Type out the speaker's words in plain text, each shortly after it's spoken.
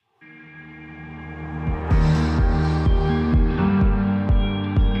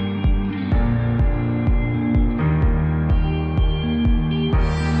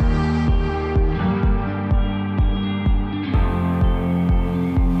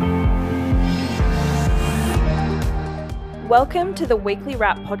Welcome to the Weekly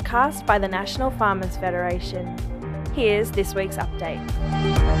Wrap podcast by the National Farmers Federation. Here's this week's update.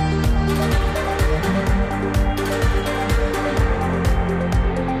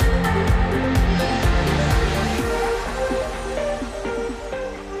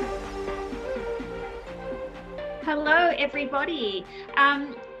 Hello, everybody.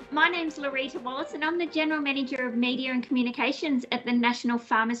 My name's Loretta Wallace and I'm the General Manager of Media and Communications at the National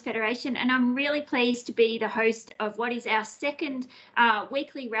Farmers Federation, and I'm really pleased to be the host of what is our second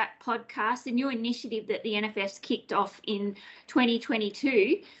Weekly Wrap podcast, a new initiative that the NFF's kicked off in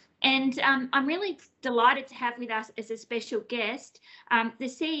 2022. And I'm really delighted to have with us as a special guest the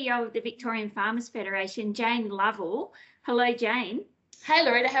CEO of the Victorian Farmers Federation, Jane Lovell. Hello, Jane. Hey,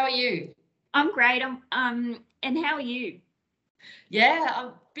 Loretta, how are you? I'm great. And how are you? Yeah, I'm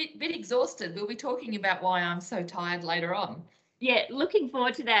a bit exhausted. We'll be talking about why I'm so tired later on. Yeah, looking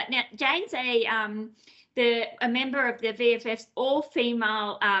forward to that. Now, Jane's a member of the VFF's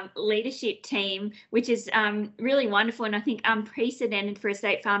all-female leadership team, which is really wonderful and I think unprecedented for a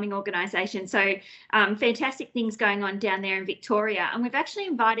state farming organisation. So fantastic things going on down there in Victoria. And we've actually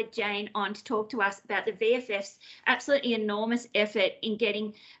invited Jane on to talk to us about the VFF's absolutely enormous effort in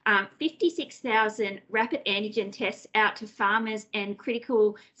getting 56,000 rapid antigen tests out to farmers and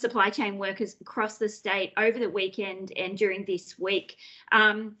critical supply chain workers across the state over the weekend and during this week.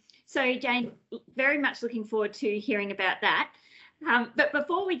 So, Jane, very much looking forward to hearing about that. But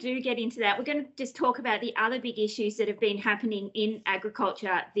before we do get into that, we're going to just talk about the other big issues that have been happening in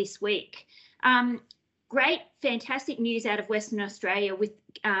agriculture this week. Great, fantastic news out of Western Australia with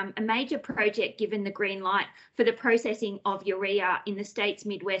a major project given the green light for the processing of urea in the state's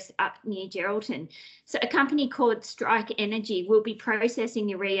Midwest up near Geraldton. So a company called Strike Energy will be processing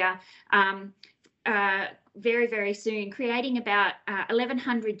urea very, very soon, creating about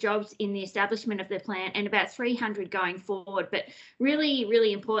 1,100 jobs in the establishment of the plant and about 300 going forward. But really,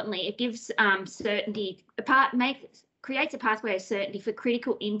 really importantly, it gives certainty, creates a pathway of certainty for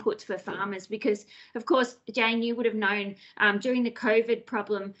critical inputs for farmers because, of course, Jane, you would have known during the COVID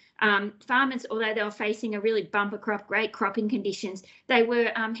problem, farmers, although they were facing a really bumper crop, great cropping conditions, they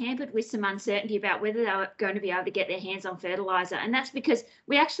were hampered with some uncertainty about whether they were going to be able to get their hands on fertiliser. And that's because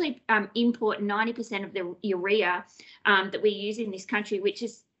we actually import 90% of the urea that we use in this country, which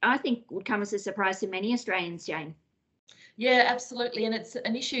is, I think, would come as a surprise to many Australians, Jane. Yeah, absolutely. And it's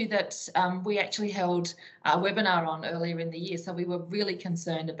an issue that we actually held a webinar on earlier in the year. So we were really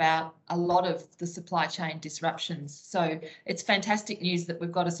concerned about a lot of the supply chain disruptions. So it's fantastic news that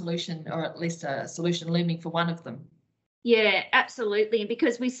we've got a solution, or at least a solution looming for one of them. Yeah, absolutely. And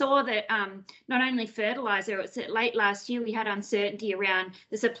because we saw that not only fertiliser, it was late last year we had uncertainty around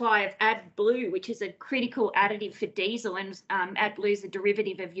the supply of AdBlue, which is a critical additive for diesel, and AdBlue is a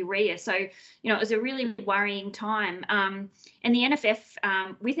derivative of urea. So, it was a really worrying time. And the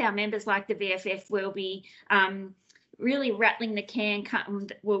NFF, with our members like the VFF, will be really rattling the can,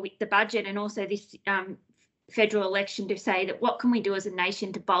 with the budget and also this federal election to say that what can we do as a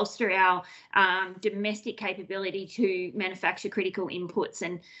nation to bolster our domestic capability to manufacture critical inputs.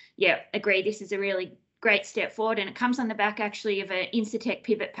 And yeah, agree, this is a really great step forward, and it comes on the back actually of an Incitec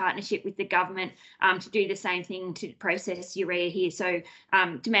Pivot partnership with the government to do the same thing to process urea here, so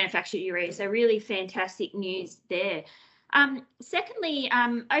to manufacture urea. So really fantastic news there. Secondly,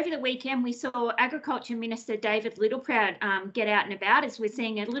 over the weekend, we saw Agriculture Minister David Littleproud get out and about, as we're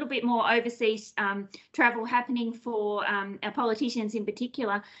seeing a little bit more overseas travel happening for our politicians in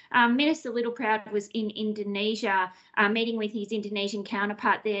particular. Minister Littleproud was in Indonesia, meeting with his Indonesian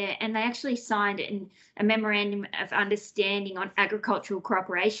counterpart there, and they actually signed a memorandum of understanding on agricultural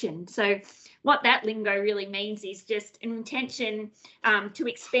cooperation. So what that lingo really means is just an intention to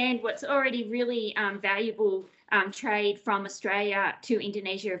expand what's already really valuable trade from Australia to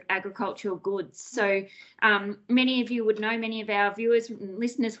Indonesia of agricultural goods. So many of you would know, many of our viewers and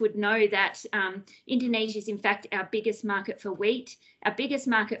listeners would know that Indonesia is in fact our biggest market for wheat, our biggest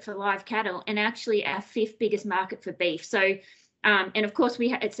market for live cattle, and actually our fifth biggest market for beef. So, and of course,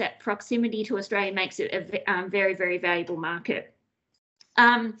 it's that proximity to Australia makes it a very, very valuable market.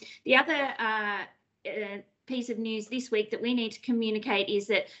 The other piece of news this week that we need to communicate is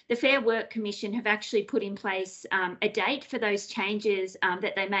that the Fair Work Commission have actually put in place a date for those changes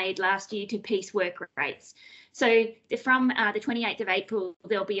that they made last year to piece work rates. So from the 28th of April,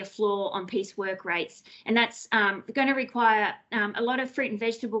 there'll be a floor on piecework rates, and that's going to require a lot of fruit and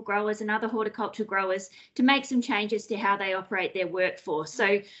vegetable growers and other horticultural growers to make some changes to how they operate their workforce.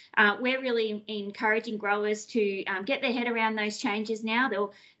 So we're really encouraging growers to get their head around those changes now.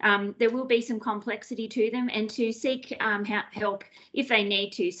 There will be some complexity to them, and to seek help if they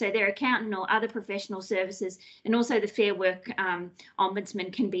need to. So their accountant or other professional services, and also the Fair Work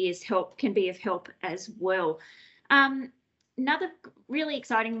Ombudsman can be of help as well. Another really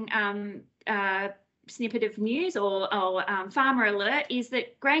exciting snippet of news or farmer alert is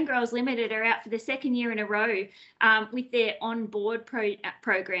that Grain Growers Limited are out for the second year in a row with their On Board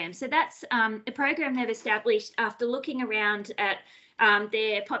program. So that's a program they've established after looking around at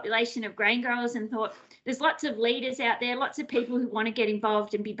their population of grain growers and thought there's lots of leaders out there, lots of people who want to get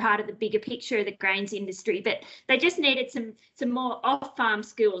involved and be part of the bigger picture of the grains industry, but they just needed some more off-farm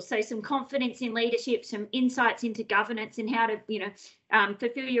skills. So some confidence in leadership, some insights into governance and how to,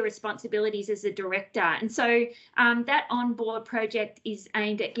 fulfill your responsibilities as a director. And so that On Board project is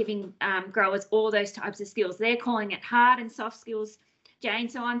aimed at giving growers all those types of skills. They're calling it hard and soft skills, Jane.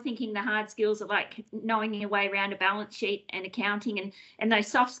 So I'm thinking the hard skills are like knowing your way around a balance sheet and accounting, and those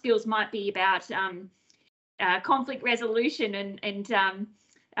soft skills might be about conflict resolution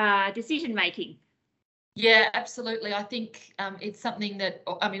and decision making. Yeah, absolutely. I think it's something that,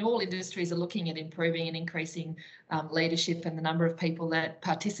 all industries are looking at improving and increasing leadership and the number of people that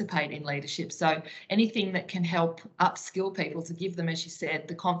participate in leadership. So anything that can help upskill people to give them, as you said,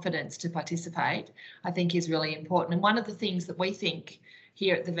 the confidence to participate, I think is really important. And one of the things that we think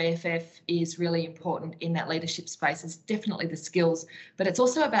here at the VFF is really important in that leadership space is definitely the skills, but it's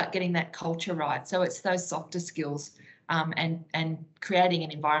also about getting that culture right. So it's those softer skills and creating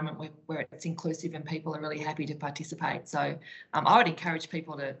an environment where it's inclusive and people are really happy to participate. So I would encourage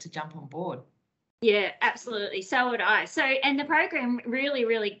people to jump on board. Yeah, absolutely. So would I. So, and the program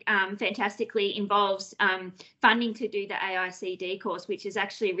really fantastically involves funding to do the AICD course, which is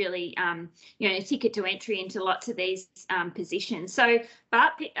actually really, a ticket to entry into lots of these positions. So,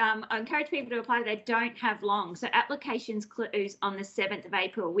 but I encourage people to apply. They don't have long. So applications close on the 7th of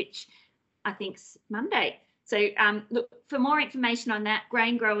April, which I think's Monday. So look, for more information on that,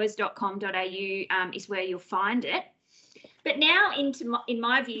 graingrowers.com.au is where you'll find it. But now in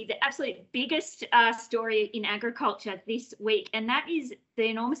my view, the absolute biggest story in agriculture this week, and that is the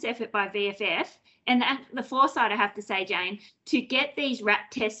enormous effort by VFF and the foresight, I have to say, Jane, to get these RAT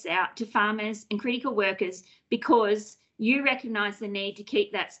tests out to farmers and critical workers because you recognise the need to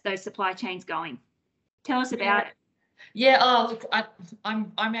keep those supply chains going. Tell us about it. Yeah, look,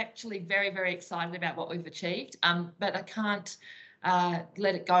 I'm actually very excited about what we've achieved, but I can't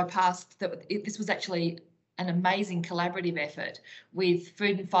let it go past that. This was actually an amazing collaborative effort with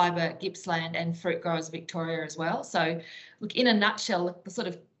Food and Fibre, Gippsland and Fruit Growers Victoria as well. So look, in a nutshell, the sort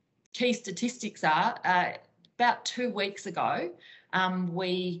of key statistics are about 2 weeks ago,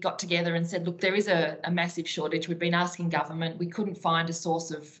 we got together and said, look, there is a massive shortage. We've been asking government. We couldn't find a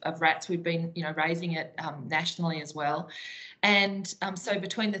source of rats. We've been, raising it nationally as well. And so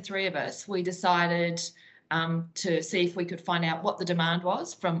between the three of us, we decided to see if we could find out what the demand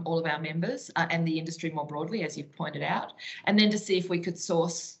was from all of our members and the industry more broadly, as you've pointed out, and then to see if we could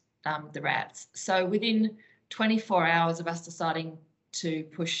source the rats. So within 24 hours of us deciding to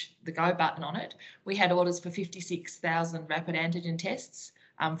push the go button on it, we had orders for 56,000 rapid antigen tests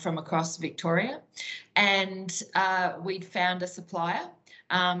from across Victoria, and we'd found a supplier,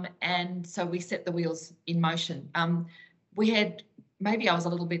 and so we set the wheels in motion. We had, maybe I was a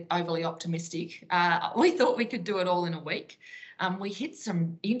little bit overly optimistic. We thought we could do it all in a week. We hit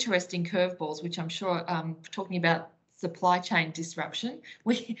some interesting curveballs, which I'm sure, talking about supply chain disruption,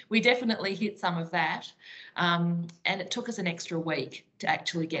 we definitely hit some of that, and it took us an extra week to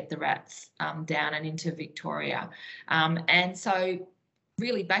actually get the rats down and into Victoria. And so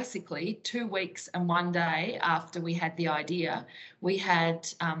really basically 2 weeks and 1 day after we had the idea, we had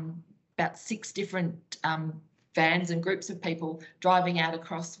about 6 different vans and groups of people driving out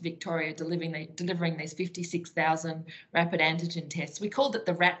across Victoria delivering these 56,000 rapid antigen tests. We called it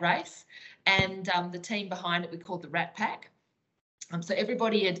the Rat Race, and the team behind it we called the Rat Pack. So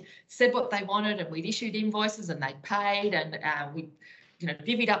everybody had said what they wanted, and we'd issued invoices and they paid, and we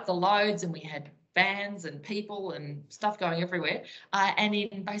divvied up the loads, and we had vans and people and stuff going everywhere. And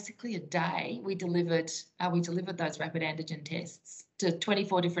in basically a day, we delivered those rapid antigen tests to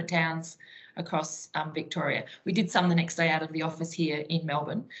 24 different towns across Victoria. We did some the next day out of the office here in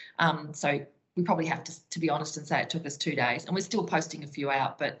Melbourne. So we probably have to be honest and say it took us 2 days, and we're still posting a few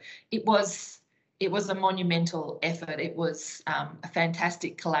out, but it was it was a monumental effort. It was a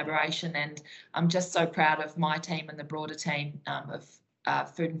fantastic collaboration, and I'm just so proud of my team and the broader team of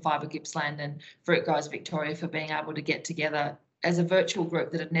Food and Fibre Gippsland and Fruit Growers Victoria for being able to get together as a virtual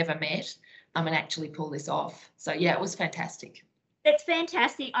group that had never met and actually pull this off. So yeah, it was fantastic. That's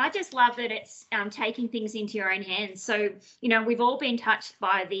fantastic. I just love that it's taking things into your own hands. So, you know, we've all been touched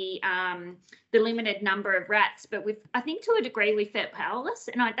by the limited number of rats, but I think to a degree we felt powerless.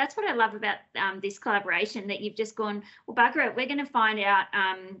 And that's what I love about this collaboration, that you've just gone, well, bugger it, we're going to find out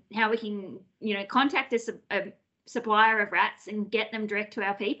how we can, you know, contact a supplier of rats and get them direct to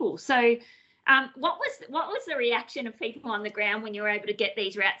our people. So what was the reaction of people on the ground when you were able to get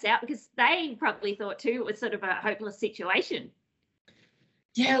these rats out? Because they probably thought too it was sort of a hopeless situation.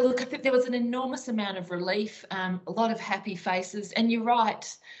 Yeah, look, I think there was an enormous amount of relief, a lot of happy faces. And you're right,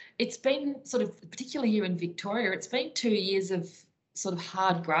 it's been sort of, particularly here in Victoria, it's been 2 years of sort of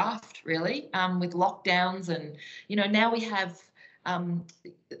hard graft, really, with lockdowns. And, you know, now we have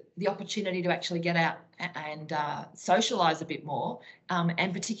the opportunity to actually get out and socialise a bit more.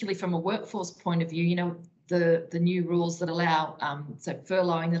 And particularly from a workforce point of view, you know, the new rules that allow, so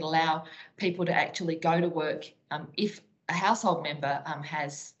furloughing that allow people to actually go to work if a household member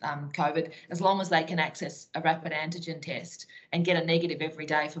has COVID, as long as they can access a rapid antigen test and get a negative every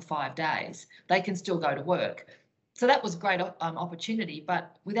day for 5 days, they can still go to work. So that was a great opportunity,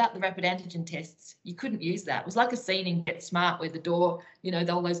 but without the rapid antigen tests, you couldn't use that. It was like a scene in Get Smart where the door, you know,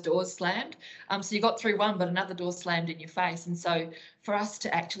 all those doors slammed. So you got through one, but another door slammed in your face. And so for us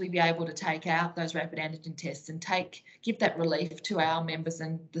to actually be able to take out those rapid antigen tests and give that relief to our members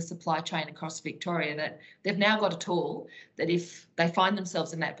and the supply chain across Victoria, that they've now got a tool that if they find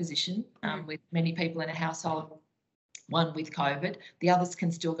themselves in that position with many people in a household, one with COVID, the others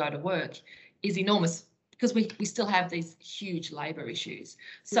can still go to work, is enormous. Because we still have these huge labour issues.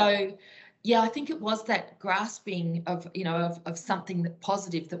 So, yeah, I think it was that grasping of, you know, of something that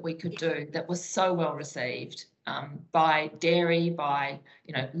positive that we could do that was so well received by dairy, by,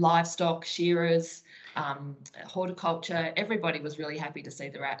 you know, livestock, shearers, horticulture. Everybody was really happy to see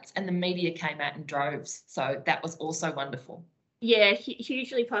the rats, and the media came out in droves. So that was also wonderful. Yeah,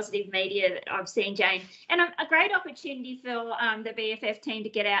 hugely positive media that I've seen, Jane, and a great opportunity for the BFF team to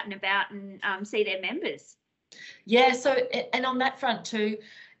get out and about and see their members. Yeah, so and on that front too,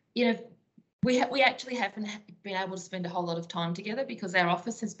 you know, we actually haven't been able to spend a whole lot of time together because our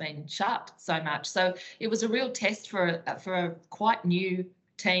office has been shut so much. So it was a real test for a quite new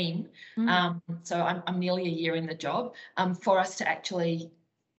team. So I'm nearly a year in the job. For us to actually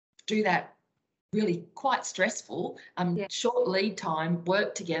do that. Really quite stressful, short lead time,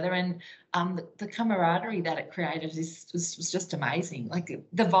 work together, and the camaraderie that it created was just amazing. Like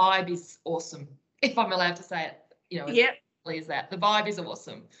the vibe is awesome, if I'm allowed to say it. You know, as that the vibe is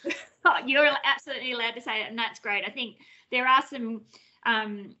awesome. Oh, you're absolutely allowed to say it, and that's great. I think there are some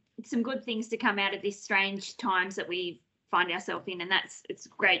good things to come out of this strange times that we find ourselves in, and it's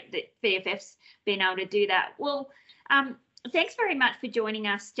great that BFF's been able to do that. Well. Thanks very much for joining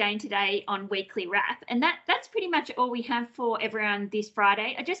us, Jane, today on Weekly Wrap. And that's pretty much all we have for everyone this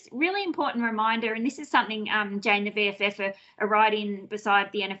Friday. A just really important reminder, and this is something, Jane, the VFF are right in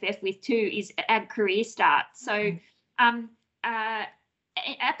beside the NFF with too, is Ag Career Start. So applications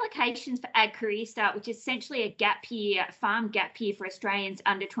for Ag Career Start, which is essentially a farm gap year for Australians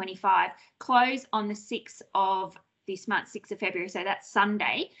under 25, close on the 6th of this month, 6th of February, so that's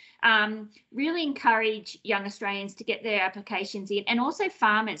Sunday. Really encourage young Australians to get their applications in, and also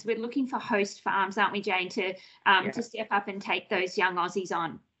farmers. We're looking for host farms, aren't we, Jane, to step up and take those young Aussies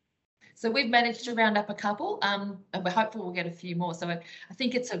on. So we've managed to round up a couple, and we're hopeful we'll get a few more. So I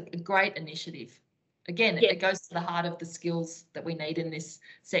think it's a great initiative. Again, it goes to the heart of the skills that we need in this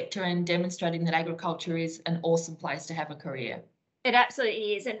sector, and demonstrating that agriculture is an awesome place to have a career. It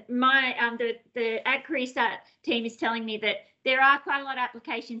absolutely is. And my the Ag Career Start team is telling me that there are quite a lot of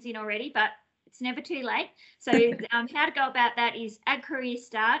applications in already, but it's never too late. So how to go about that is Ag Career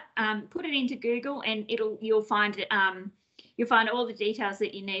Start. Put it into Google, and you'll find all the details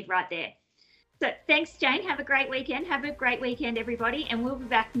that you need right there. So thanks, Jane. Have a great weekend. Have a great weekend, everybody. And we'll be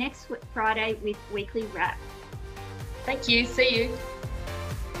back next Friday with Weekly Wrap. Thank you. See you.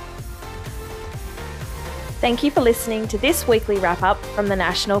 Thank you for listening to this weekly wrap-up from the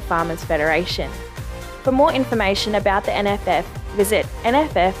National Farmers Federation. For more information about the NFF, visit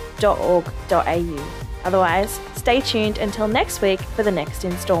nff.org.au. Otherwise, stay tuned until next week for the next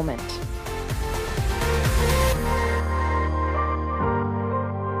instalment.